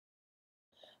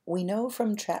We know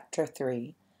from Chapter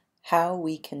 3 how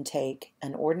we can take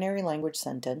an ordinary language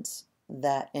sentence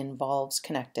that involves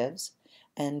connectives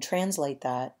and translate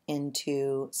that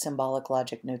into symbolic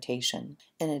logic notation.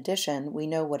 In addition, we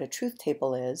know what a truth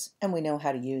table is and we know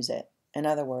how to use it. In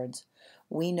other words,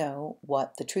 we know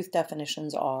what the truth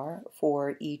definitions are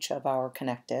for each of our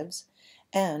connectives,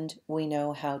 and we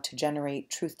know how to generate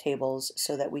truth tables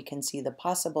so that we can see the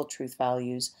possible truth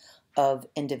values of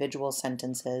individual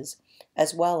sentences,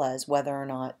 as well as whether or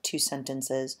not two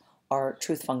sentences are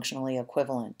truth functionally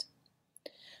equivalent.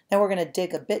 Now we're going to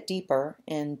dig a bit deeper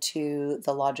into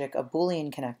the logic of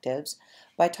Boolean connectives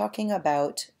by talking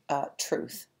about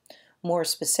truth. More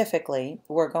specifically,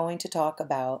 we're going to talk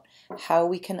about how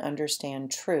we can understand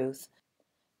truth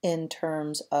in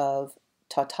terms of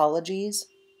tautologies,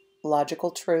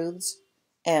 logical truths,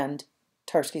 and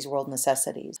Tarski's world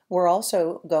necessities. We're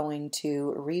also going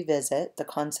to revisit the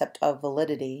concept of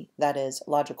validity, that is,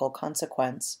 logical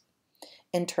consequence,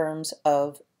 in terms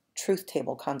of truth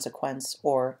table consequence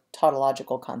or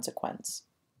tautological consequence.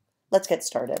 Let's get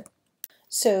started.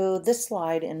 So this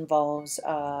slide involves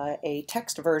a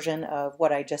text version of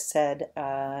what I just said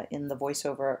in the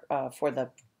voiceover for the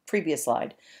previous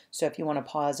slide. So if you want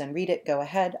to pause and read it, go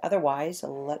ahead. Otherwise,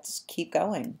 let's keep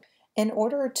going. In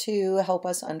order to help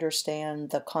us understand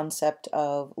the concept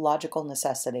of logical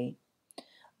necessity,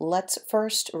 let's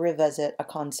first revisit a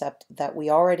concept that we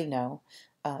already know,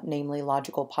 namely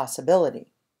logical possibility.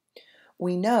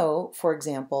 We know, for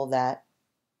example, that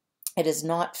it is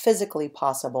not physically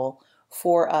possible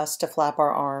for us to flap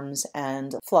our arms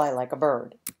and fly like a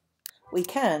bird. We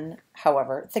can,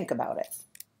 however, think about it.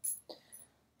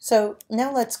 So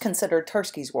now let's consider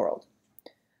Tarski's world.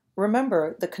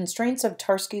 Remember, the constraints of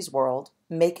Tarski's world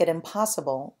make it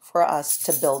impossible for us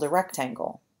to build a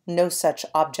rectangle. No such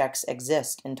objects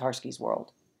exist in Tarski's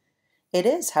world. It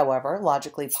is, however,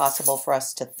 logically possible for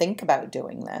us to think about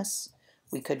doing this.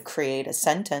 We could create a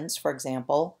sentence, for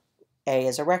example, A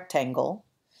is a rectangle,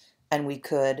 and we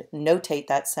could notate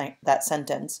that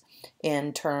sentence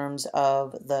in terms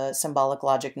of the symbolic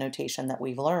logic notation that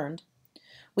we've learned.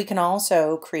 We can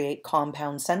also create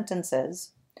compound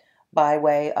sentences by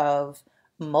way of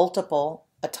multiple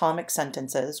atomic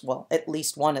sentences, well, at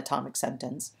least one atomic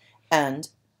sentence, and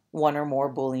one or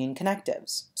more Boolean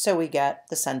connectives. So we get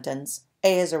the sentence,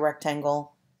 A is a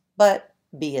rectangle, but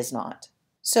B is not.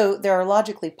 So there are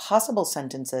logically possible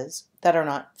sentences that are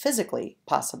not physically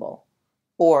possible,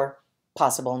 or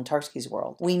possible in Tarski's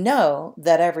world. We know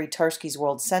that every Tarski's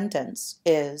world sentence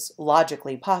is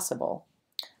logically possible.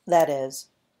 That is,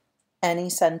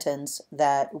 any sentence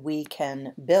that we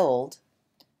can build,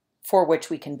 for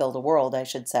which we can build a world, I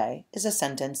should say, is a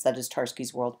sentence that is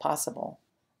Tarski's world possible.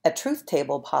 A truth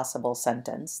table possible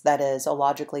sentence, that is, a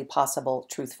logically possible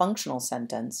truth functional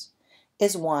sentence,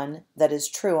 is one that is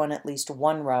true on at least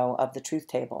one row of the truth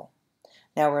table.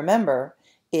 Now remember,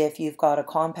 if you've got a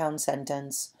compound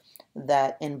sentence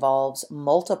that involves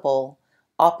multiple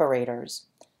operators,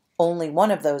 only one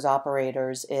of those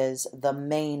operators is the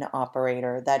main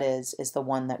operator, that is the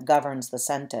one that governs the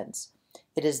sentence.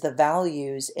 It is the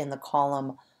values in the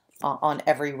column on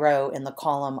every row in the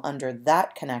column under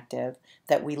that connective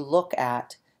that we look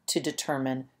at to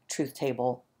determine truth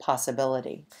table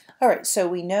possibility. All right, so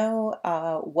we know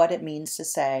what it means to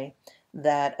say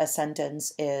that a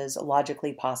sentence is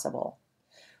logically possible.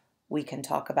 We can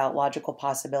talk about logical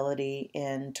possibility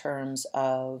in terms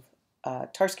of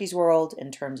Tarski's world, in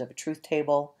terms of a truth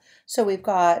table. So we've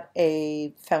got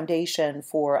a foundation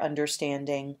for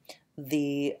understanding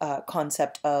the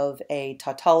concept of a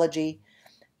tautology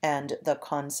and the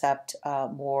concept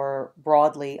more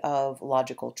broadly of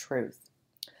logical truth.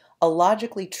 A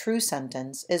logically true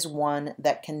sentence is one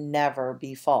that can never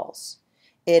be false.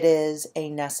 It is a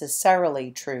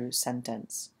necessarily true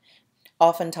sentence.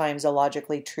 Oftentimes, a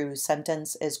logically true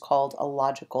sentence is called a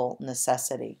logical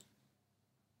necessity.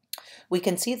 We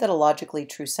can see that a logically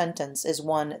true sentence is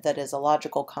one that is a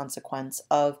logical consequence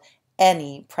of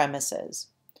any premises.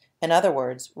 In other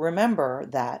words, remember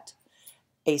that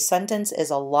a sentence is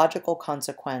a logical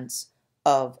consequence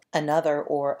of another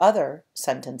or other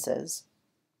sentences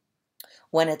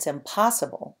when it's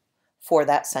impossible for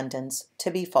that sentence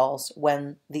to be false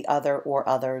when the other or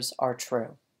others are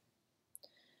true.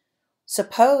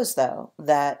 Suppose, though,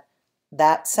 that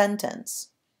that sentence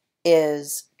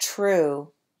is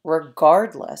true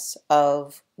regardless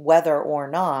of whether or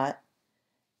not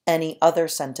any other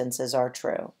sentences are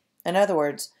true. In other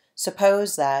words,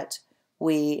 suppose that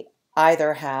we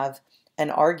either have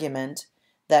an argument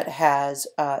that has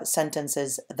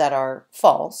sentences that are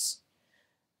false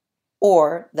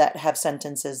or that have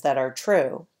sentences that are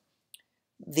true,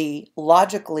 The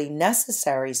logically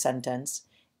necessary sentence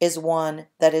is one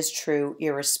that is true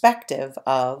irrespective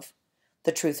of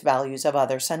the truth values of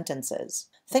other sentences.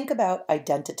 Think about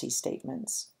identity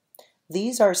statements.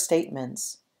 These are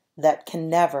statements that can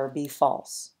never be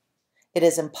false. It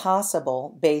is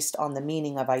impossible, based on the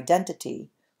meaning of identity,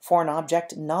 for an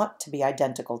object not to be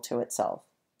identical to itself.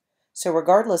 So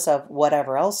regardless of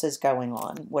whatever else is going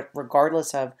on,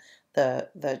 regardless of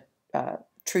the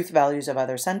truth values of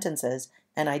other sentences,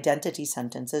 an identity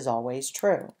sentence is always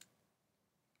true.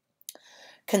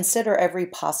 Consider every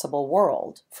possible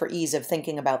world. For ease of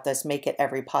thinking about this, make it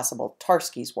every possible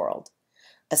Tarski's world.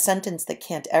 A sentence that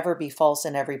can't ever be false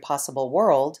in every possible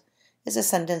world is a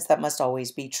sentence that must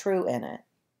always be true in it.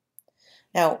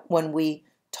 Now, when we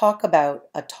talk about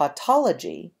a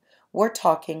tautology, we're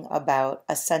talking about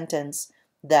a sentence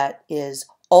that is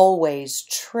always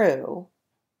true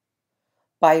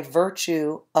by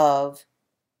virtue of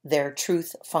their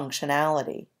truth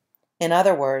functionality. In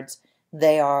other words,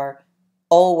 they are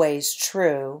always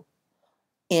true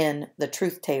in the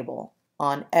truth table,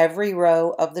 on every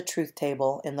row of the truth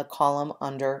table in the column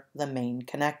under the main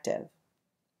connective.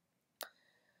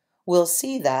 We'll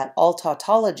see that all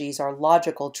tautologies are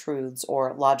logical truths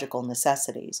or logical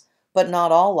necessities, but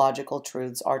not all logical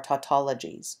truths are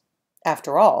tautologies.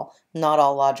 After all, not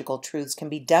all logical truths can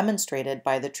be demonstrated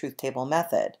by the truth table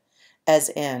method, as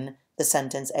in the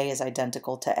sentence A is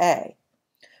identical to A.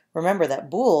 Remember that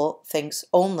Boole thinks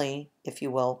only, if you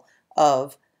will,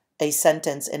 of a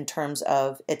sentence in terms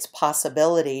of its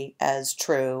possibility as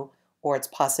true or its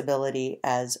possibility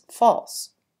as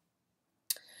false.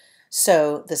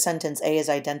 So the sentence A is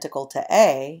identical to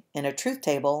A in a truth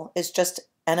table is just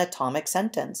an atomic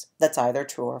sentence that's either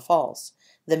true or false.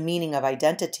 The meaning of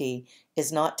identity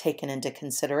is not taken into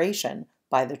consideration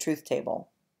by the truth table.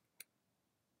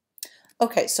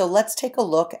 Okay, so let's take a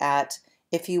look at,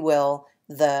 if you will,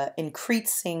 the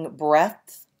increasing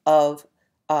breadth of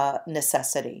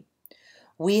necessity.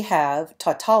 We have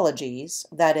tautologies,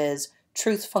 that is,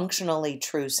 truth functionally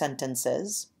true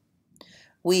sentences.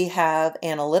 We have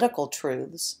analytical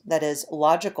truths, that is,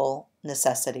 logical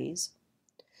necessities.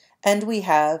 And we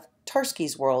have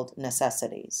Tarski's world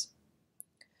necessities.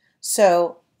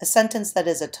 So a sentence that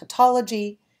is a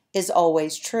tautology is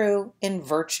always true in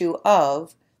virtue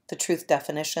of the truth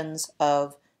definitions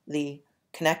of the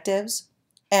connectives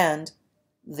and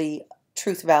the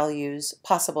truth values,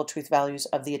 possible truth values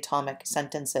of the atomic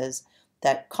sentences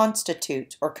that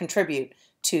constitute or contribute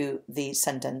to the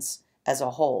sentence as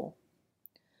a whole.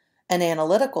 An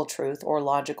analytical truth or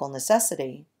logical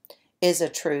necessity is a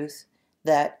truth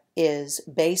that is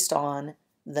based on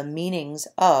the meanings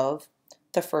of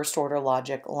the first order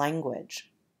logic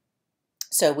language.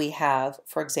 So we have,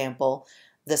 for example,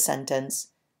 the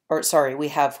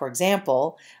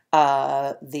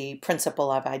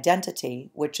principle of identity,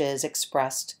 which is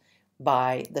expressed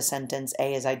by the sentence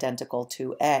A is identical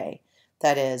to A.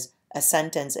 That is, a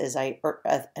sentence is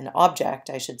an object,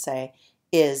 I should say,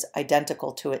 is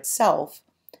identical to itself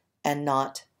and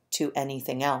not to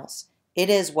anything else. It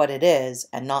is what it is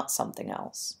and not something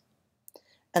else.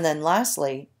 And then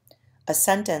lastly, a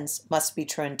sentence must be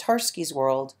true in Tarski's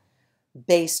world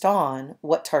based on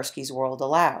what Tarski's world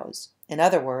allows. In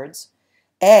other words,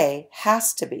 A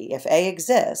has to be, if A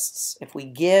exists, if we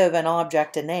give an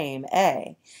object a name,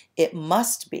 A, it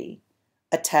must be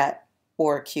a tet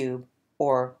or a cube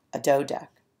or a dodeck.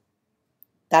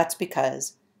 That's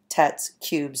because tets,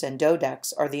 cubes, and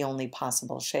dodecks are the only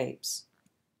possible shapes.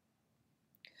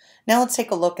 Now let's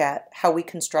take a look at how we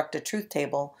construct a truth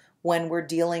table when we're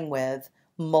dealing with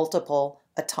multiple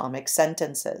atomic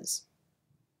sentences.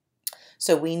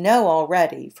 So we know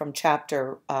already from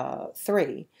chapter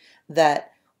 3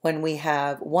 that when we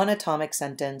have one atomic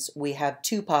sentence, we have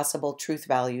two possible truth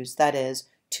values, that is,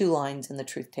 2 lines in the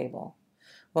truth table.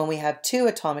 When we have 2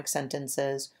 atomic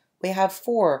sentences, we have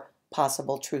 4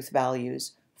 possible truth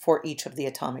values for each of the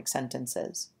atomic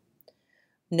sentences.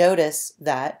 Notice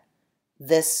that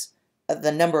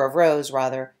the number of rows,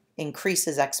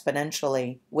 increases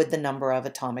exponentially with the number of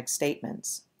atomic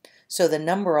statements. So the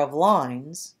number of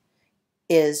lines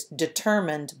is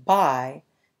determined by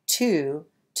 2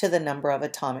 to the number of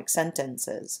atomic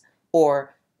sentences,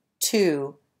 or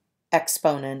 2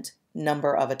 exponent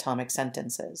number of atomic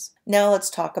sentences. Now let's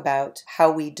talk about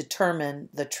how we determine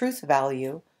the truth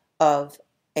value of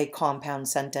a compound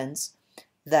sentence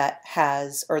that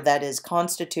is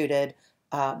constituted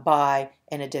by,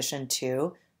 in addition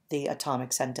to the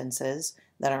atomic sentences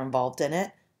that are involved in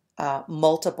it,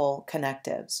 multiple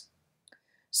connectives.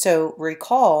 So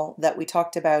recall that we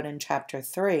talked about in chapter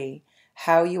 3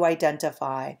 how you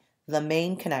identify the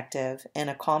main connective in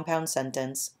a compound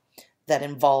sentence that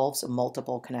involves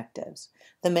multiple connectives.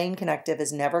 The main connective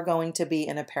is never going to be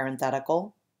in a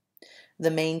parenthetical.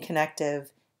 The main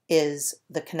connective is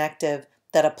the connective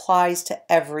that applies to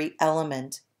every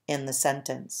element in the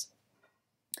sentence.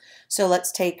 So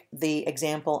let's take the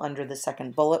example under the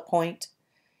second bullet point.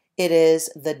 It is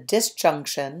the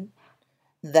disjunction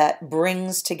that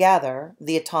brings together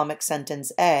the atomic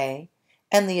sentence A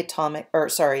and the atomic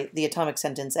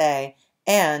sentence A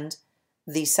and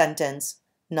the sentence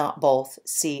not both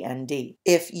C and D.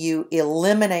 If you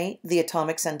eliminate the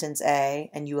atomic sentence A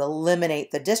and you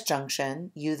eliminate the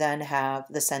disjunction, you then have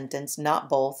the sentence not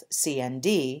both C and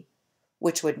D,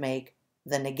 which would make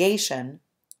the negation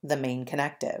the main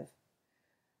connective.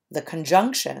 The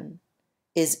conjunction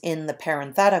is in the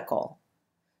parenthetical,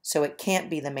 so it can't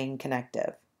be the main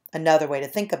connective. Another way to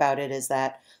think about it is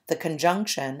that the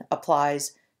conjunction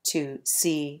applies to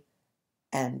C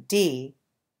and D,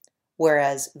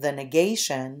 whereas the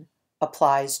negation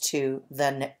applies to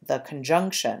the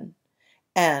conjunction,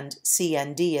 and C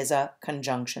and D is a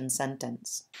conjunction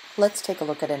sentence. Let's take a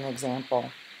look at an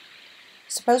example.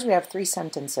 Suppose we have three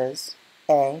sentences,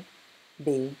 A,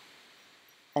 B,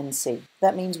 and C.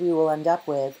 That means we will end up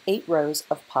with 8 rows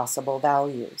of possible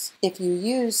values. If you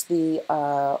use the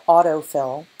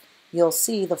autofill, you'll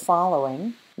see the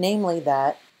following, namely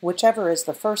that whichever is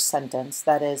the first sentence,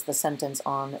 that is the sentence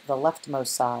on the leftmost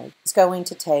side, is going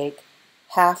to take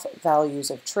half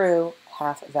values of true,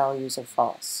 half values of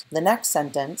false. The next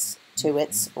sentence to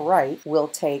its right will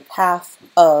take half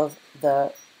of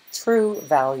the true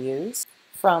values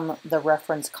from the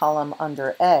reference column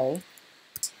under A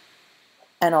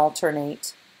and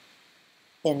alternate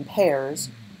in pairs,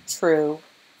 true,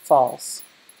 false,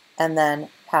 and then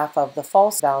half of the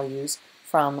false values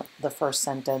from the first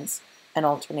sentence and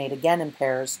alternate again in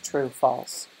pairs, true,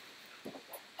 false.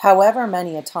 However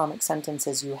many atomic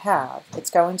sentences you have,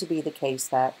 it's going to be the case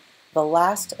that the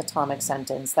last atomic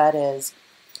sentence, that is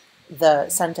the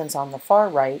sentence on the far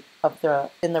right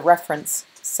in the reference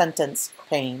sentence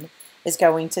pane, is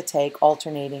going to take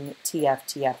alternating TF,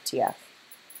 TF, TF.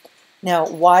 Now,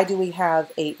 why do we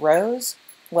have 8 rows?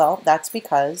 Well, that's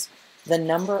because the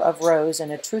number of rows in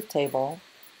a truth table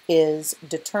is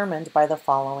determined by the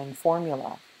following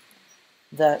formula.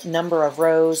 The number of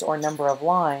rows or number of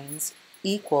lines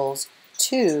equals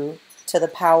 2 to the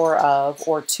power of,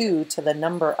 or 2 to the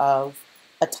number of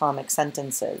atomic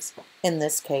sentences. In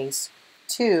this case,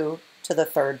 2 to the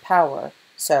third power.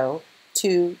 So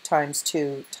 2 times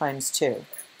 2 times 2.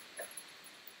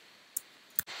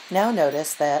 Now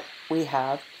notice that we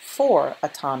have 4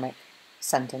 atomic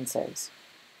sentences.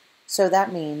 So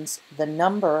that means the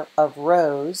number of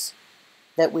rows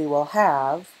that we will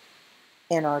have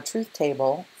in our truth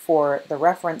table for the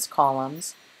reference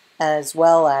columns, as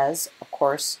well as, of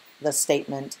course, the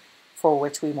statement for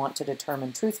which we want to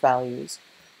determine truth values,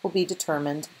 will be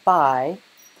determined by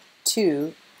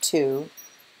 2 to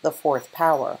the 4th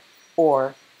power,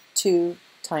 or 2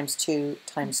 times 2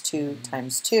 times 2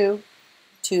 times 2.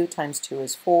 2 times 2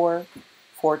 is 4,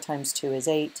 4 times 2 is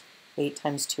 8, 8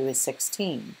 times 2 is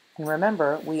 16. And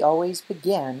remember, we always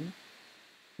begin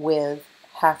with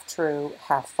half true,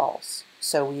 half false.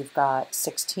 So we've got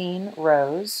 16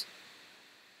 rows.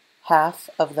 Half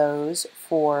of those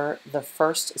for the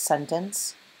first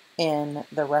sentence in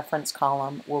the reference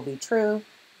column will be true,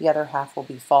 the other half will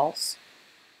be false.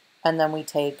 And then we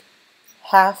take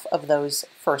half of those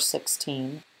first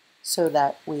 16 so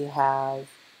that we have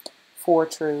 4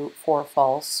 true, 4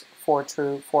 false, 4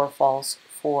 true, 4 false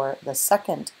for the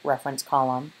second reference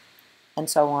column, and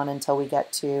so on until we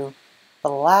get to the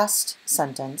last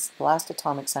sentence, the last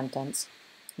atomic sentence,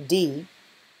 D,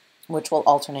 which will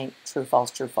alternate true,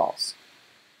 false, true, false.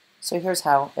 So here's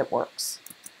how it works.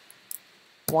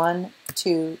 1,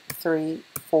 2, 3,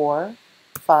 4,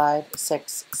 5,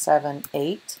 6, 7,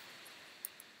 8,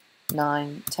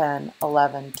 9, 10,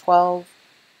 11, 12,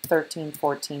 13,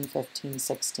 14, 15,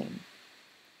 16.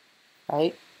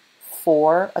 Right?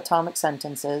 4 atomic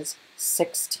sentences,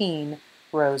 16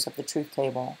 rows of the truth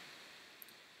table.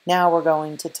 Now we're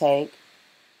going to take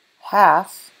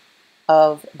half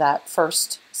of that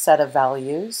first set of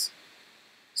values.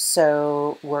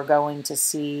 So we're going to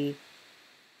see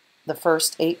the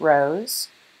first 8 rows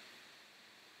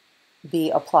be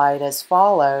applied as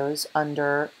follows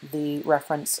under the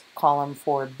reference column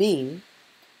for B.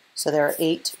 So there are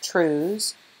 8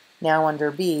 trues. Now under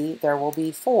B there will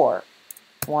be 4.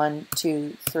 1,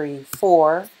 2, 3,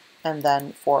 4, and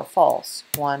then 4 false.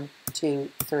 1, 2,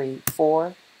 3,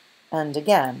 4, and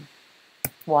again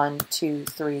 1, 2,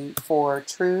 3, 4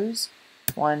 trues,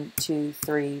 1, 2,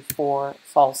 3, 4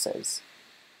 falses.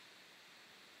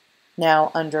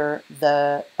 Now under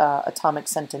the atomic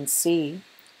sentence C,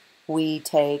 we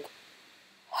take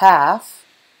half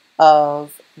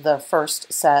of the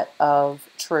first set of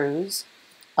truths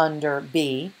under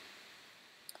B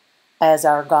as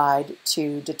our guide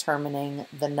to determining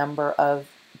the number of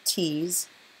T's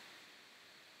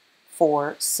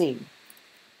for C.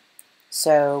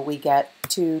 So we get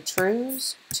 2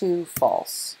 truths, 2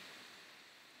 false.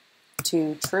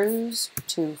 2 truths,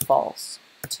 2 false.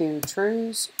 2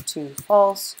 truths, 2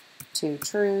 false. 2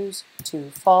 truths, 2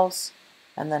 false.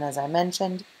 And then, as I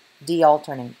mentioned, D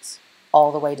alternates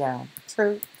all the way down.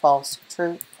 True, false,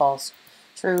 true, false,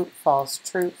 true, false,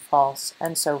 true, false,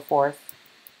 and so forth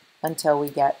until we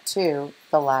get to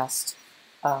the last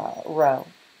row.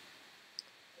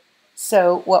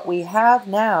 So what we have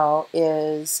now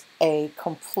is a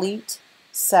complete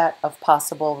set of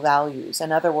possible values.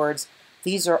 In other words,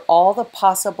 these are all the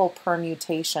possible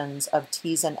permutations of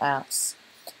T's and F's,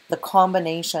 the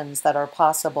combinations that are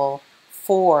possible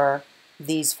for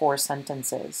these 4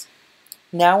 sentences.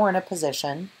 Now we're in a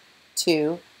position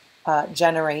to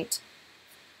generate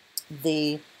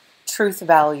the truth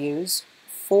values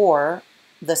for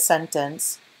the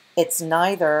sentence, it's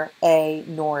neither A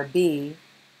nor B,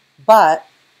 but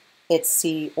it's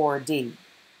C or D.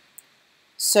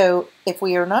 So if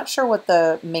we are not sure what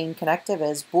the main connective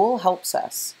is, Boole helps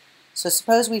us. So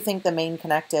suppose we think the main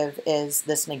connective is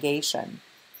this negation.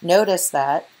 Notice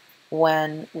that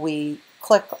when we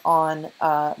click on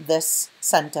this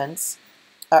sentence,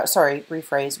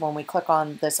 when we click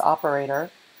on this operator,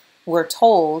 we're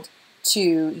told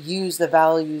to use the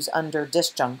values under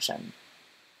disjunction.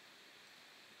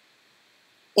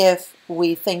 If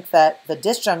we think that the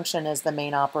disjunction is the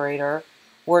main operator,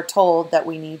 we're told that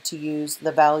we need to use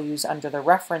the values under the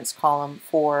reference column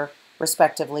for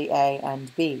respectively A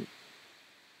and B.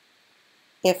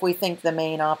 If we think the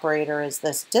main operator is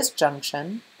this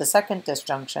disjunction, the second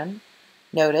disjunction,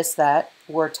 notice that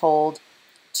we're told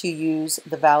to use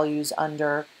the values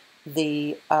under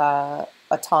the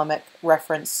atomic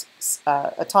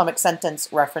sentence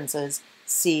references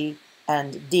C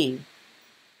and D.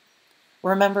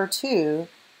 Remember too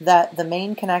that the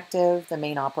main connective, the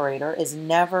main operator, is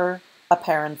never a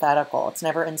parenthetical. It's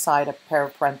never inside a pair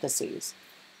of parentheses.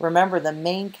 Remember, the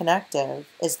main connective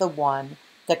is the one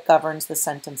that governs the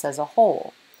sentence as a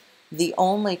whole. The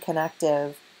only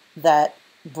connective that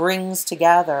brings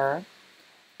together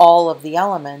all of the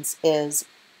elements is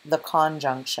the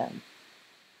conjunction,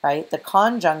 right? The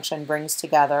conjunction brings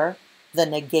together the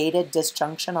negated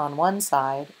disjunction on one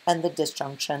side and the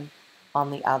disjunction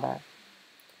on the other.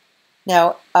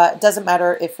 Now, it doesn't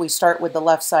matter if we start with the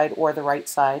left side or the right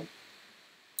side.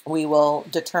 We will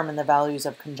determine the values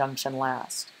of conjunction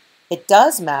last. It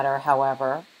does matter,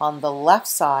 however, on the left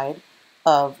side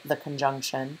of the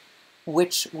conjunction,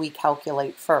 which we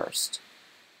calculate first.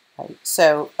 Right?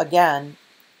 So again,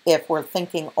 if we're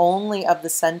thinking only of the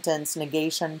sentence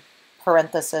negation,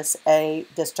 parenthesis, A,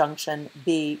 disjunction,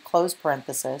 B, close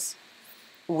parenthesis,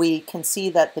 we can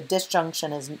see that the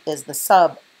disjunction is the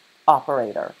sub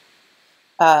operator.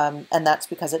 And that's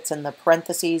because it's in the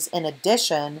parentheses. In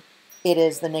addition, it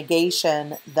is the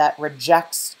negation that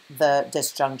rejects the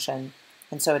disjunction,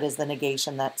 and so it is the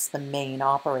negation that's the main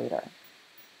operator.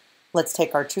 Let's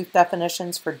take our truth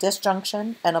definitions for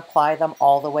disjunction and apply them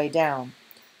all the way down.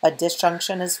 A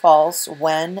disjunction is false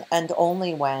when and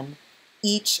only when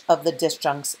each of the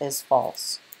disjuncts is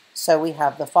false. So we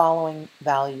have the following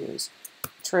values: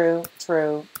 true,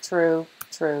 true, true,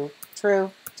 true,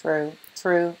 true, true,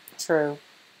 true, true,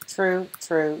 true,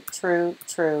 true, true,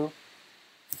 true,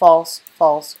 false,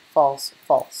 false, false,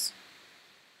 false.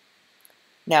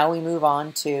 Now we move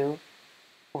on to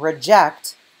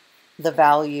reject the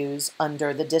values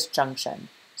under the disjunction.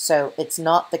 So it's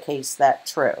not the case that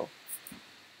true.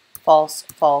 False,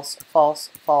 false, false,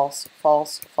 false,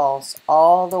 false, false,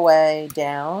 all the way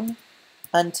down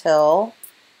until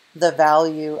the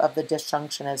value of the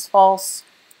disjunction is false.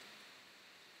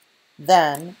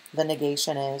 Then the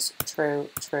negation is true,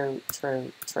 true,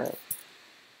 true, true.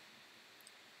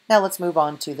 Now let's move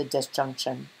on to the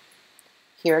disjunction.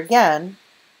 Here again,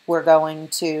 we're going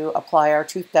to apply our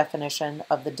truth definition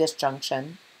of the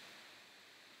disjunction.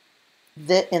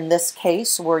 In this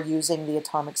case, we're using the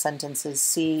atomic sentences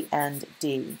C and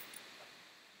D.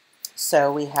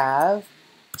 So we have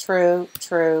true,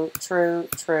 true, true,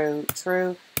 true,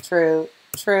 true, true,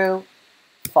 true,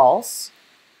 false,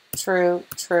 true,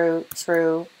 true,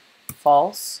 true,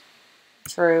 false,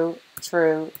 true,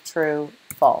 true, true,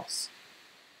 false.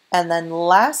 And then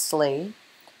lastly,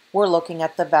 we're looking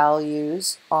at the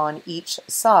values on each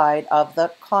side of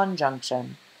the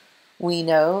conjunction. We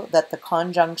know that the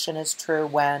conjunction is true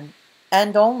when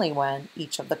and only when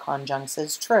each of the conjuncts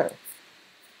is true.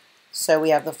 So we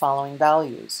have the following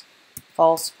values: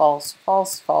 false, false,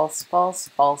 false, false, false,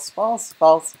 false, false,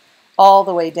 false, all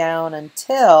the way down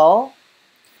until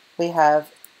we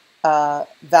have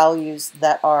values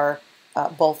that are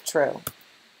both true.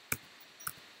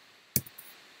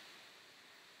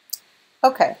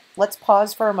 Okay, let's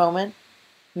pause for a moment,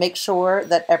 make sure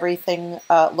that everything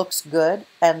looks good,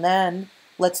 and then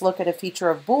let's look at a feature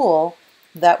of Boole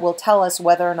that will tell us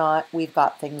whether or not we've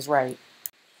got things right.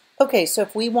 Okay, so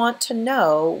if we want to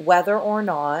know whether or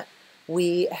not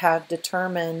we have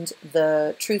determined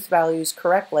the truth values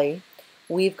correctly,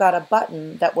 we've got a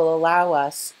button that will allow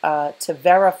us to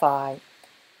verify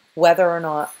whether or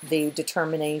not the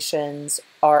determinations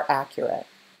are accurate.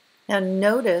 Now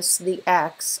notice the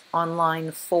X on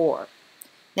line 4.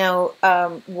 Now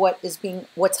what's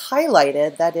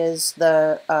highlighted, that is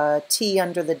the T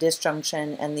under the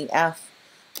disjunction and the F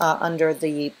under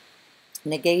the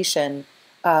negation,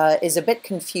 is a bit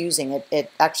confusing.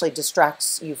 It actually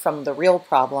distracts you from the real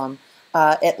problem.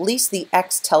 At least the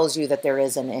X tells you that there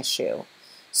is an issue.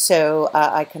 So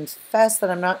I confess that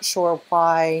I'm not sure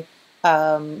why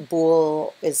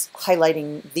Boole is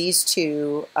highlighting these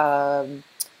two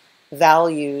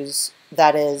values,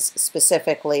 that is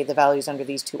specifically the values under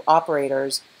these two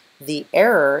operators. The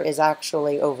error is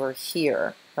actually over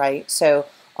here, right? So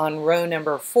on row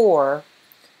number 4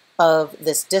 of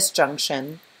this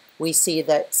disjunction, we see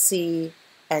that C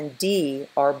and D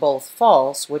are both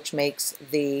false, which makes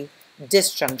the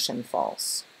disjunction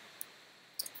false,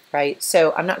 right?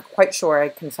 So I'm not quite sure, I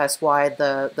confess, why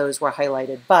those were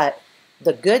highlighted, but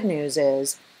the good news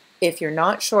is if you're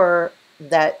not sure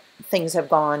that things have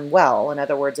gone well, in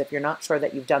other words, if you're not sure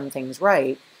that you've done things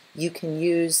right, you can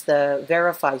use the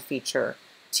verify feature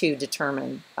to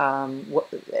determine,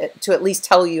 to at least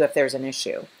tell you if there's an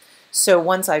issue. So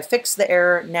once I fix the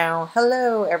error, now,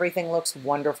 hello, everything looks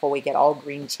wonderful. We get all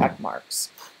green check marks.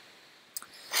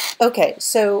 Okay,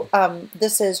 so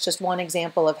this is just one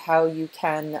example of how you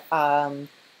can,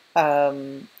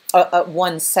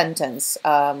 one sentence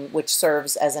which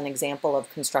serves as an example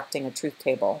of constructing a truth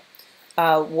table.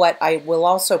 What I will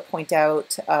also point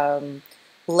out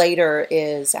later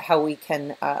is how we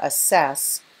can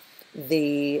assess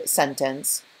the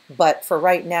sentence, but for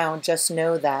right now, just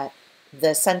know that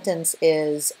the sentence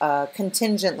is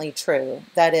contingently true.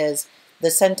 That is,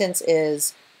 the sentence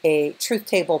is a truth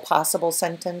table possible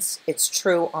sentence. It's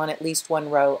true on at least one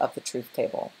row of the truth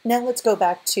table. Now let's go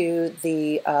back to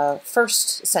the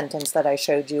first sentence that I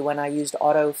showed you when I used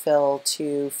autofill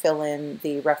to fill in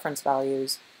the reference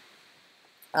values.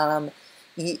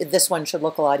 This one should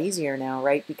look a lot easier now,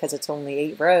 right? Because it's only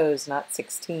 8 rows, not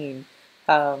 16.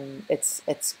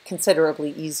 It's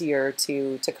considerably easier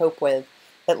to cope with.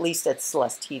 At least it's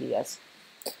less tedious.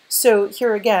 So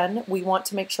here again, we want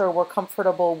to make sure we're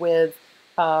comfortable with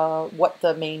what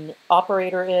the main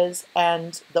operator is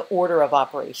and the order of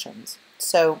operations.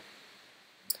 So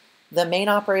the main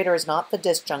operator is not the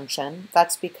disjunction.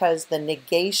 That's because the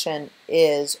negation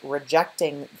is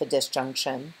rejecting the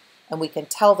disjunction. And we can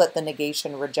tell that the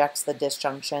negation rejects the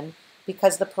disjunction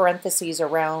because the parentheses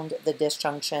around the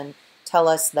disjunction tell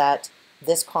us that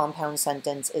this compound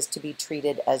sentence is to be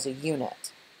treated as a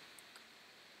unit.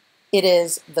 It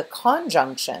is the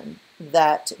conjunction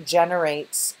that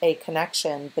generates a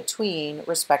connection between,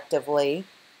 respectively,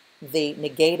 the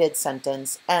negated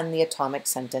sentence and the atomic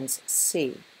sentence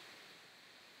C.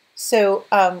 So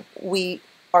we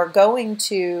are going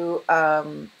to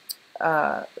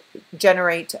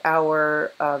generate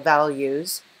our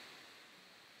values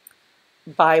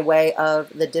by way of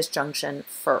the disjunction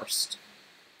first.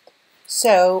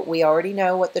 So we already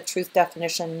know what the truth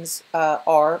definitions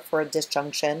are for a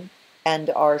disjunction,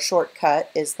 and our shortcut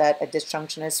is that a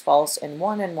disjunction is false in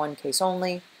one and one case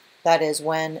only, that is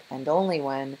when and only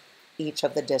when each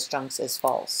of the disjuncts is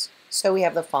false. So we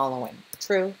have the following: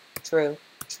 true, true,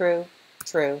 true,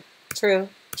 true, true,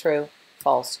 true,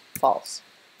 false, false.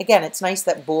 Again, it's nice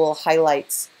that Boole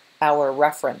highlights our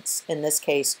reference, in this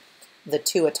case the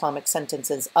two atomic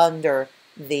sentences under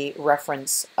the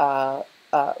reference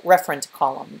referent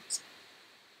columns.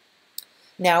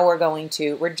 Now we're going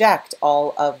to reject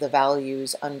all of the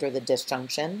values under the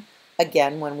disjunction.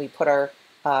 Again, when we put our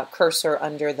cursor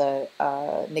under the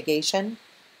negation,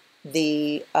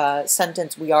 the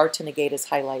sentence we are to negate is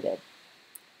highlighted.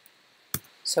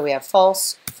 So we have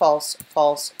false, false,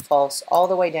 false, false, all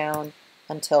the way down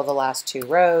until the last 2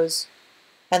 rows.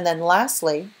 And then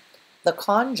lastly, the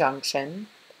conjunction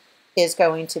is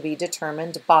going to be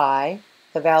determined by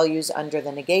the values under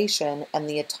the negation and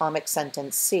the atomic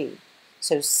sentence C.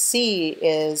 So C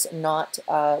is not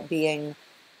being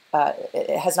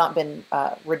it has not been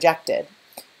rejected.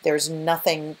 There's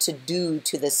nothing to do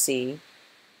to the C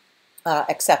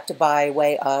except by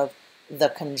way of the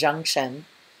conjunction.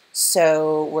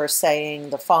 So we're saying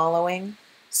the following: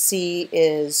 C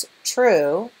is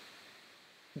true,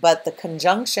 but the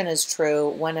conjunction is true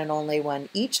when and only when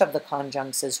each of the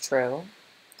conjuncts is true.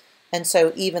 And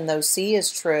so even though C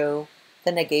is true,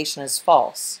 the negation is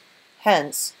false.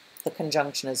 Hence, the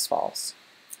conjunction is false.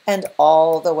 And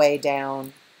all the way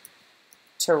down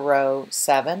to row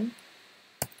 7,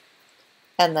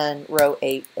 and then row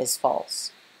 8 is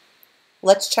false.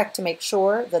 Let's check to make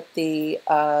sure that the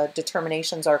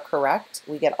determinations are correct.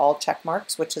 We get all check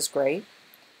marks, which is great.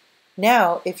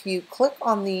 Now, if you click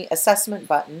on the assessment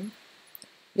button,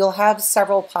 you'll have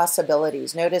several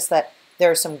possibilities. Notice that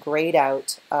there are some grayed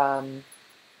out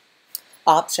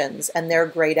options, and they're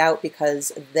grayed out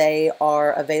because they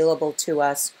are available to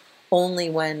us only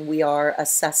when we are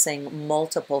assessing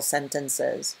multiple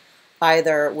sentences.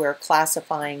 Either we're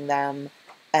classifying them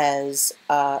as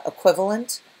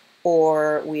equivalent,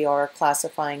 or we are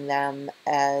classifying them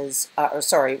as,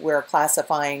 we're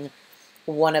classifying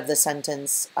one of the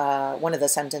sentences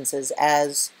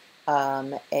as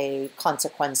a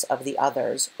consequence of the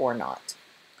others or not.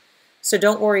 So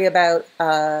don't worry about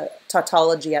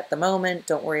tautology at the moment.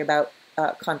 Don't worry about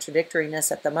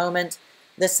contradictoriness at the moment.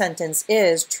 This sentence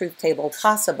is truth table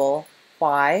possible.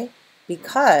 Why?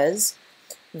 Because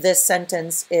this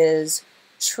sentence is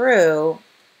true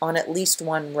on at least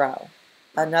one row.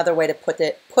 Another way to put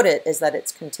it is that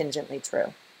it's contingently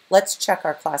true. Let's check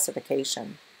our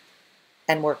classification,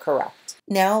 and we're correct.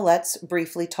 Now let's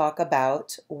briefly talk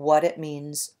about what it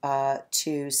means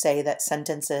to say that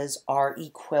sentences are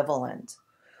equivalent.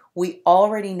 We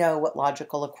already know what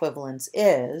logical equivalence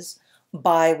is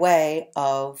by way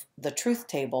of the truth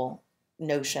table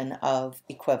notion of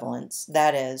equivalence.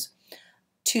 That is,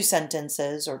 two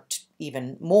sentences, or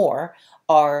even more,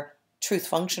 are truth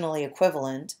functionally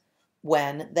equivalent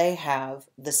when they have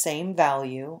the same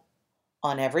value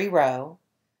on every row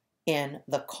in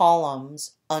the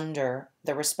columns under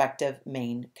the respective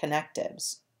main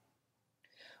connectives.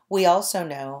 We also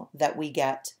know that we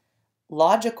get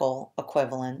logical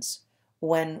equivalence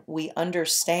when we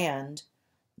understand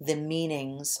the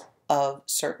meanings of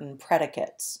certain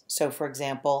predicates. So for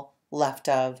example, left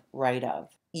of, right of.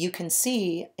 You can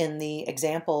see in the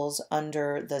examples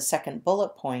under the second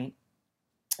bullet point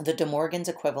the De Morgan's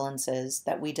equivalences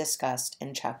that we discussed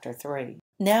in Chapter 3.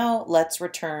 Now let's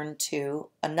return to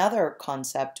another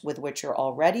concept with which you're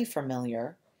already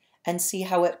familiar and see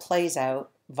how it plays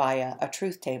out via a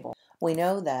truth table. We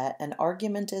know that an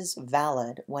argument is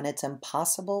valid when it's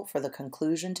impossible for the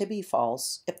conclusion to be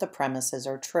false if the premises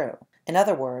are true. In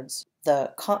other words,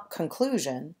 the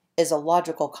conclusion is a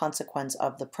logical consequence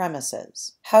of the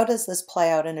premises. How does this play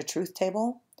out in a truth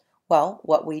table? Well,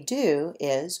 what we do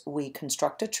is we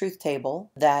construct a truth table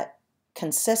that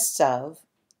consists of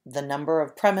the number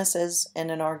of premises in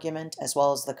an argument as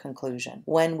well as the conclusion.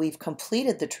 When we've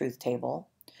completed the truth table,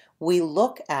 we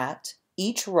look at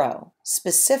each row.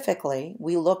 Specifically,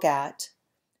 we look at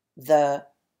the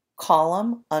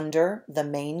column under the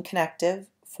main connective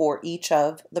for each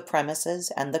of the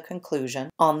premises and the conclusion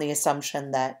on the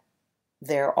assumption that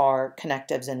there are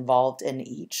connectives involved in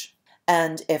each.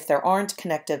 And if there aren't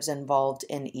connectives involved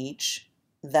in each,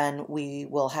 then we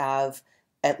will have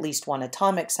at least one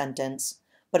atomic sentence,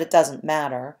 but it doesn't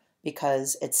matter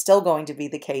because it's still going to be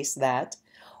the case that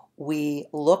we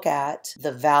look at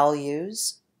the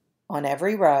values on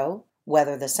every row,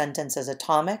 whether the sentence is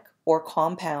atomic or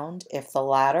compound. If the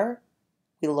latter,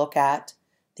 we look at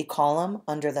the column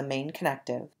under the main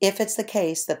connective. If it's the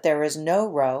case that there is no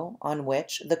row on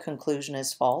which the conclusion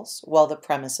is false while the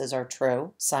premises are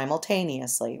true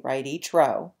simultaneously, right, each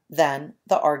row, then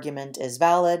the argument is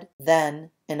valid.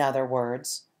 Then, in other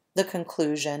words, the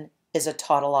conclusion is a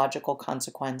tautological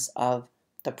consequence of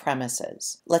the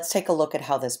premises. Let's take a look at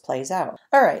how this plays out.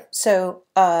 All right, so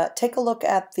take a look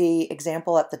at the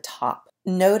example at the top.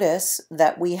 Notice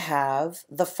that we have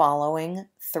the following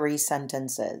three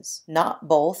sentences, not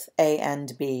both A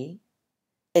and B.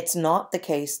 It's not the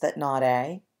case that not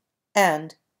A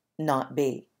and not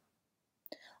B.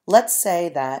 Let's say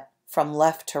that from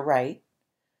left to right,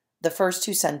 the first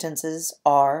two sentences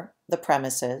are the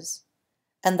premises,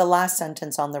 and the last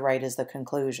sentence on the right is the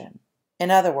conclusion. In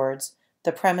other words,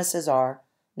 the premises are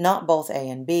not both A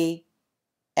and B,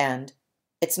 and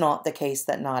it's not the case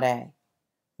that not A.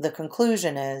 The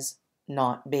conclusion is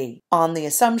not B. On the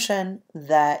assumption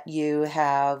that you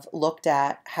have looked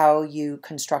at how you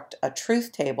construct a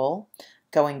truth table,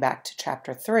 going back to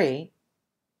Chapter 3,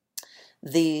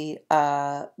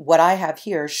 what I have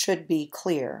here should be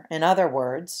clear. In other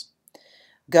words,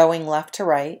 going left to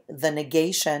right, the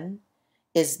negation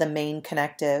is the main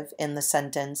connective in the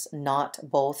sentence, not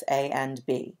both A and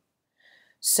B.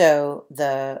 So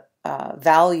the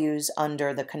values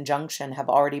under the conjunction have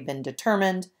already been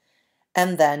determined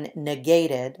and then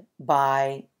negated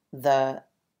by the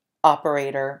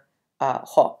operator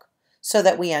hook, so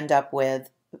that we end up with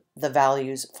the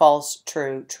values false,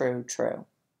 true, true, true.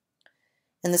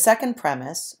 In the second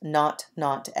premise, not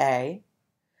A,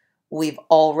 we've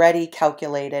already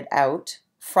calculated out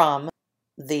from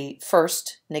the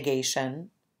first negation,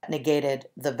 negated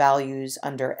the values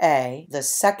under A, the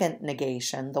second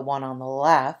negation, the one on the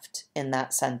left in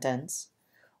that sentence,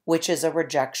 which is a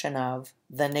rejection of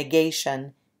the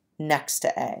negation next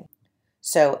to A.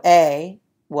 So A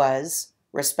was,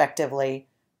 respectively,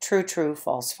 true, true,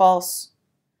 false, false.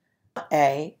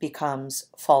 A becomes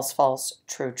false, false,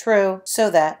 true, true, so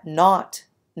that not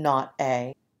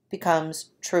A becomes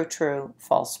true, true,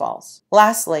 false, false.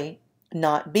 Lastly,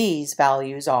 not B's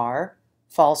values are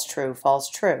false, true, false,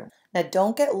 true. Now,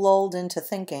 don't get lulled into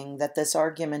thinking that this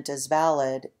argument is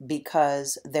valid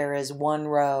because there is one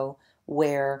row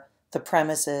where the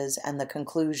premises and the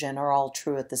conclusion are all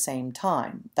true at the same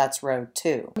time. That's row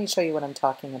 2. Let me show you what I'm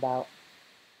talking about.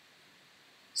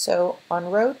 So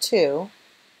on row 2,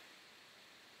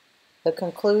 the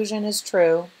conclusion is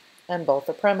true and both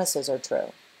the premises are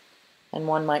true. And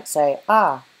one might say,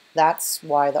 that's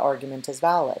why the argument is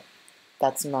valid.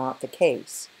 That's not the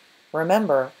case.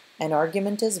 Remember, an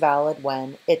argument is valid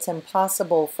when it's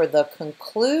impossible for the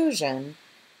conclusion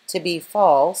to be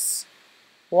false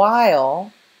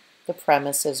while the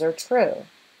premises are true.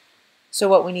 So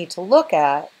what we need to look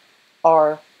at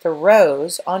are the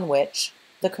rows on which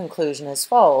the conclusion is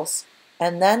false,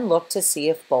 and then look to see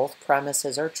if both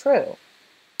premises are true.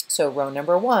 So row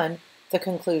number 1, the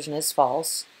conclusion is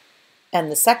false,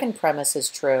 and the second premise is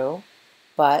true,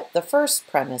 but the first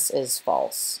premise is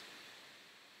false.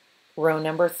 Row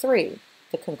number 3,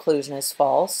 the conclusion is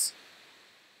false,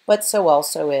 but so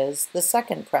also is the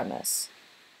second premise.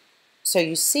 So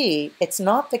you see, it's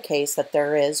not the case that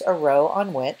there is a row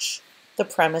on which the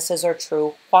premises are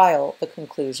true while the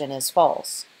conclusion is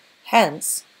false.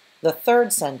 Hence, the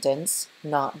third sentence,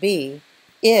 not B,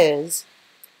 is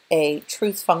a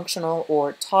truth functional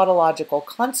or tautological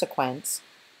consequence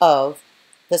of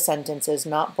the sentences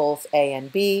not both A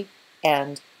and B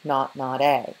and not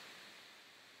A.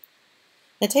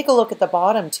 Now take a look at the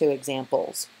bottom 2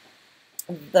 examples.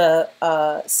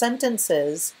 The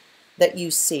sentences that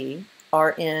you see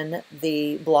are in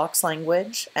the blocks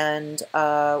language, and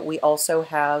we also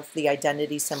have the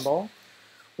identity symbol,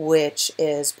 which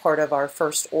is part of our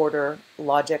first order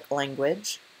logic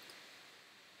language.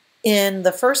 In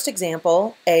the first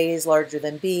example, A is larger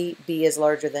than B, B is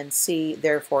larger than C,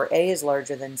 therefore A is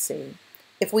larger than C.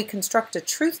 If we construct a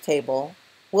truth table,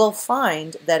 we'll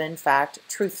find that in fact,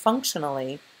 truth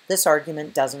functionally, this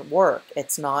argument doesn't work.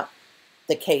 It's not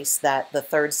the case that the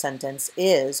third sentence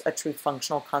is a truth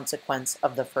functional consequence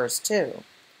of the first 2.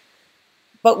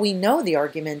 But we know the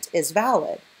argument is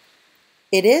valid.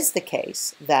 It is the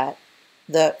case that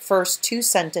the first 2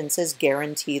 sentences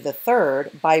guarantee the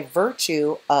third by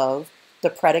virtue of the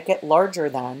predicate larger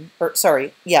than,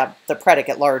 the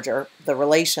predicate larger, the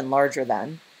relation larger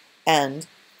than, and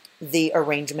the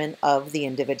arrangement of the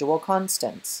individual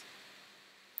constants.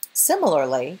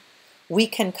 Similarly, we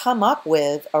can come up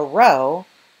with a row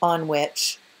on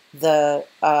which the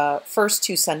first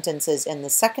 2 sentences in the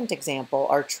second example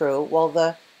are true, while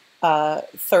the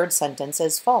third sentence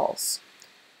is false.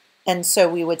 And so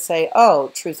we would say,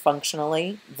 truth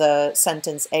functionally, the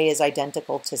sentence A is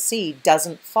identical to C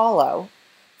doesn't follow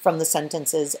from the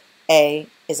sentences A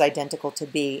is identical to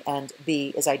B and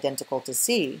B is identical to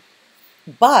C.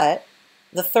 But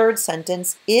the third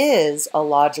sentence is a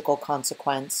logical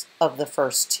consequence of the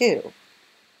first 2.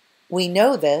 We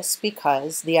know this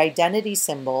because the identity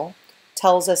symbol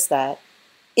tells us that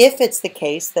if it's the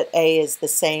case that A is the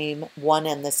same, one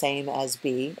and the same as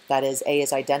B, that is, A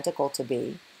is identical to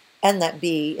B, and that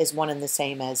B is one and the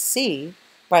same as C,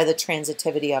 by the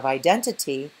transitivity of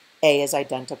identity, A is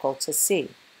identical to C.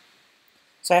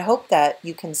 So I hope that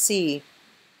you can see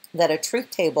that a truth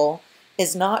table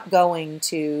is not going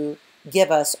to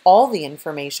give us all the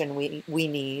information we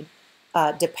need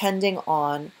depending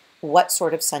on what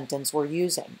sort of sentence we're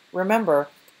using. Remember,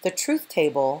 the truth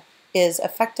table is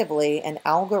effectively an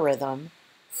algorithm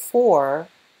for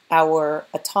our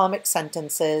atomic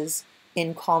sentences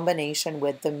in combination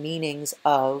with the meanings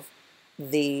of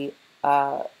the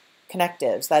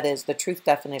connectives, that is, the truth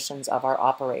definitions of our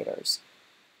operators.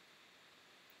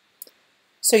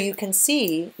 So you can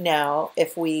see now,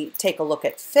 if we take a look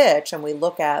at Fitch and we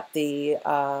look at the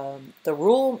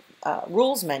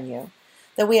rules menu,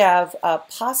 that we have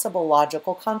possible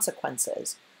logical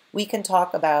consequences. We can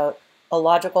talk about a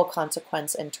logical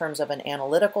consequence in terms of an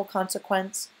analytical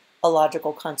consequence, a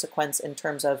logical consequence in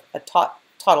terms of a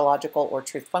tautological or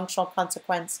truth functional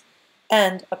consequence,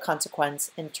 and a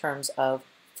consequence in terms of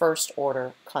first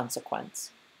order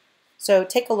consequence. So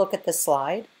take a look at this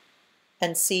slide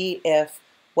and see if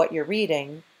what you're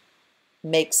reading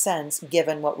makes sense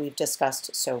given what we've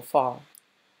discussed so far.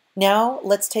 Now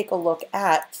let's take a look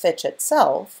at Fitch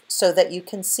itself so that you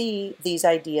can see these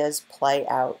ideas play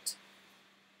out.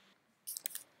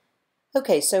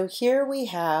 Okay, so here we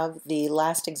have the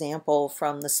last example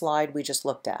from the slide we just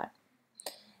looked at.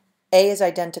 A is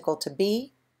identical to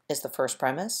B is the first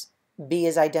premise. B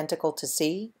is identical to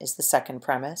C is the second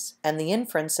premise. And the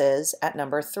inference is, at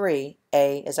number 3,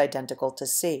 A is identical to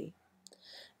C.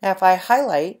 Now if I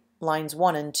highlight lines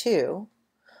 1 and 2,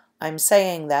 I'm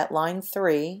saying that line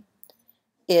 3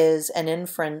 is an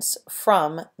inference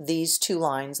from these two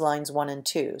lines, lines 1 and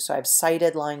 2. So I've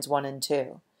cited lines 1 and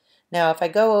 2. Now if I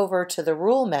go over to the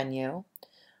rule menu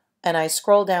and I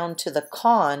scroll down to the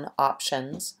con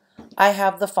options, I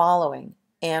have the following: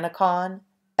 anacon,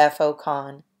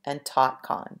 FOCon, and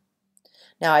tautcon.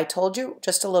 Now I told you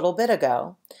just a little bit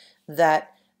ago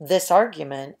that this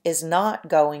argument is not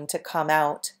going to come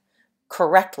out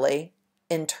correctly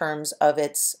in terms of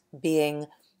its being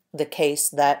the case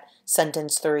that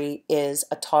sentence 3 is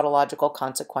a tautological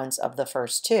consequence of the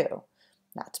first two.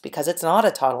 That's because it's not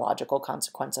a tautological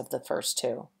consequence of the first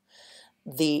two.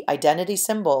 The identity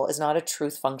symbol is not a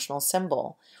truth functional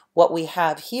symbol. What we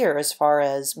have here, as far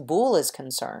as bool is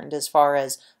concerned, as far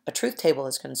as a truth table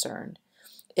is concerned,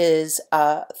 is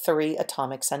 3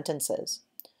 atomic sentences.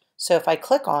 So if I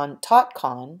click on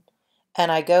tautcon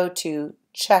and I go to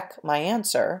check my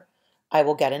answer, I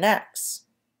will get an X.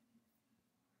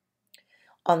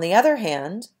 On the other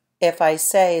hand, if I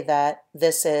say that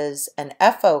this is an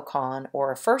FOCon,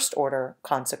 or a first order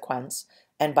consequence,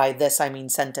 and by this I mean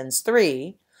sentence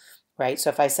 3, right? So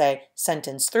if I say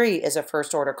sentence 3 is a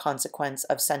first order consequence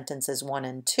of sentences 1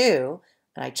 and 2,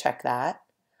 and I check that,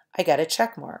 I get a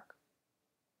check mark.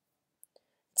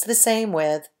 It's the same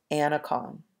with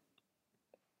anacon.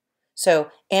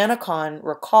 So anacon,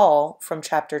 recall from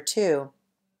chapter 2,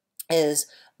 is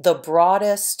the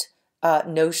broadest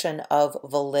notion of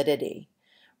validity,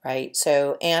 right?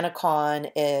 So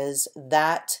anacon is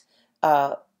that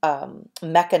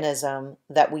mechanism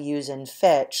that we use in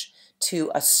Fitch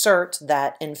to assert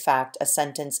that, in fact, a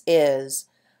sentence is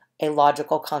a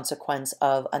logical consequence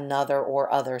of another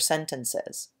or other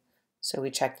sentences. So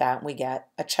we check that and we get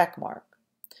a check mark.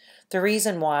 The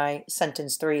reason why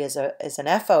sentence 3 is an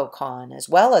FOCon as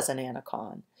well as an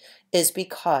anacon is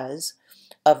because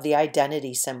of the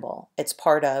identity symbol. It's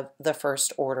part of the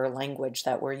first order language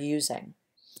that we're using.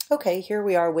 Okay, here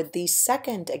we are with the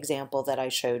second example that I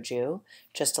showed you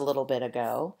just a little bit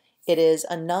ago. It is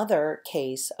another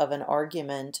case of an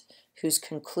argument whose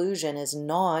conclusion is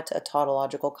not a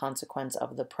tautological consequence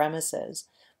of the premises,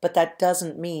 but that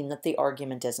doesn't mean that the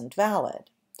argument isn't valid,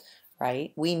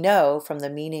 right? We know from the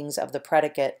meanings of the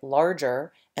predicate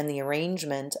larger and the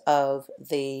arrangement of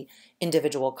the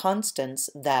individual constants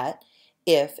that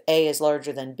if A is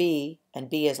larger than B and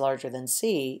B is larger than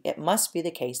C, it must be the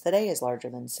case that A is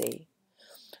larger than C.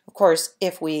 Of course,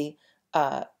 if we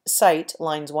cite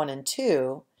lines 1 and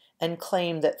 2 and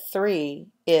claim that 3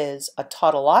 is a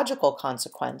tautological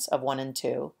consequence of 1 and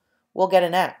 2, we'll get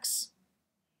an X.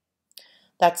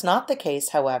 That's not the case,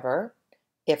 however,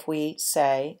 if we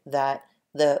say that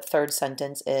the third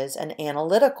sentence is an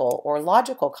analytical or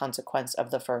logical consequence of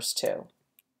the first two.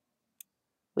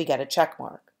 We get a check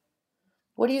mark.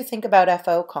 What do you think about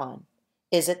FOCon?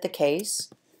 Is it the case,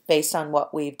 based on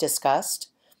what we've discussed,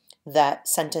 that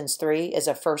sentence 3 is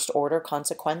a first order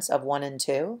consequence of 1 and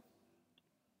 2?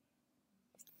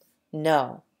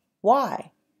 No.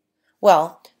 Why?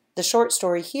 Well, the short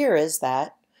story here is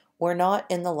that we're not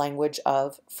in the language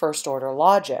of first order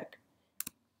logic.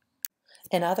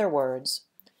 In other words,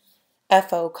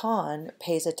 FOCon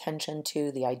pays attention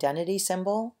to the identity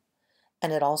symbol,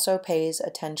 and it also pays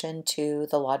attention to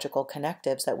the logical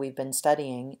connectives that we've been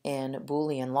studying in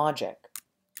Boolean logic.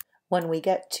 When we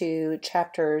get to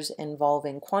chapters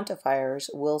involving quantifiers,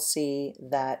 we'll see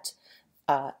that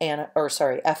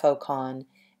FOCon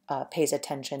pays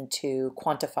attention to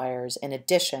quantifiers in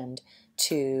addition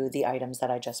to the items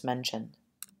that I just mentioned.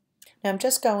 Now I'm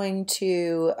just going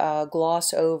to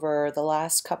gloss over the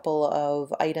last couple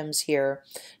of items here,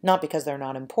 not because they're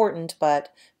not important,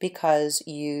 but because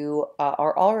you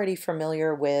are already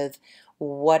familiar with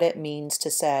what it means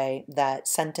to say that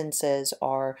sentences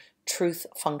are truth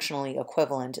functionally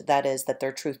equivalent, that is, that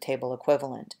they're truth table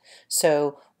equivalent.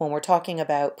 So when we're talking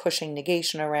about pushing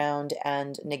negation around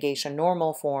and negation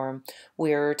normal form,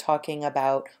 we're talking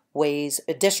about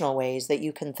additional ways that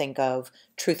you can think of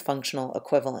truth functional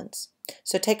equivalence.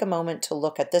 So take a moment to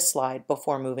look at this slide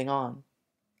before moving on.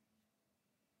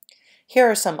 Here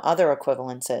are some other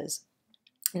equivalences.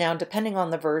 Now, depending on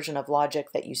the version of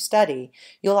logic that you study,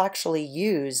 you'll actually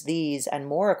use these and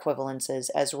more equivalences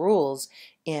as rules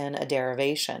in a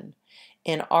derivation.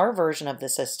 In our version of the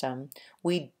system,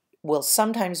 we will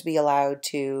sometimes be allowed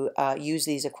to use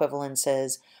these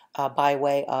equivalences by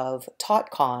way of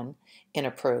tautcon in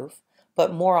a proof,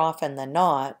 but more often than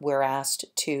not, we're asked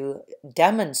to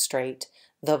demonstrate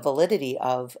the validity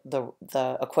of the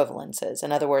equivalences.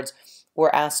 In other words,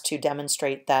 we're asked to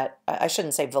demonstrate that, I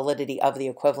shouldn't say validity of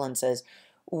the equivalences,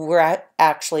 we're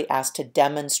actually asked to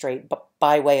demonstrate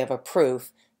by way of a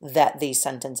proof that these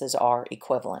sentences are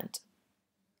equivalent.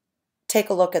 Take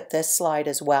a look at this slide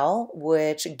as well,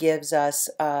 which gives us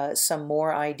some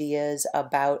more ideas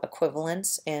about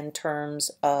equivalence in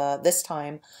terms, this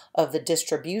time, of the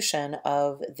distribution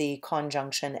of the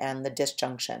conjunction and the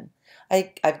disjunction.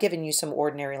 I've given you some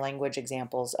ordinary language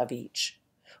examples of each.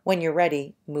 When you're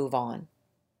ready, move on.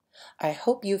 I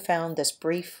hope you found this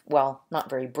brief, well, not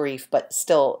very brief, but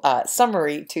still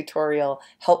summary tutorial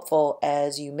helpful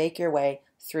as you make your way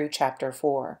through Chapter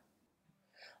 4.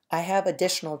 I have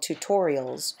additional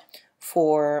tutorials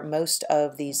for most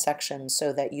of these sections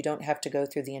so that you don't have to go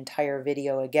through the entire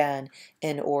video again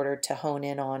in order to hone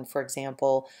in on, for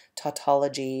example,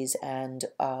 tautologies and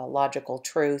logical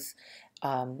truth,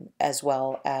 as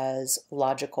well as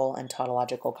logical and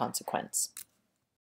tautological consequence.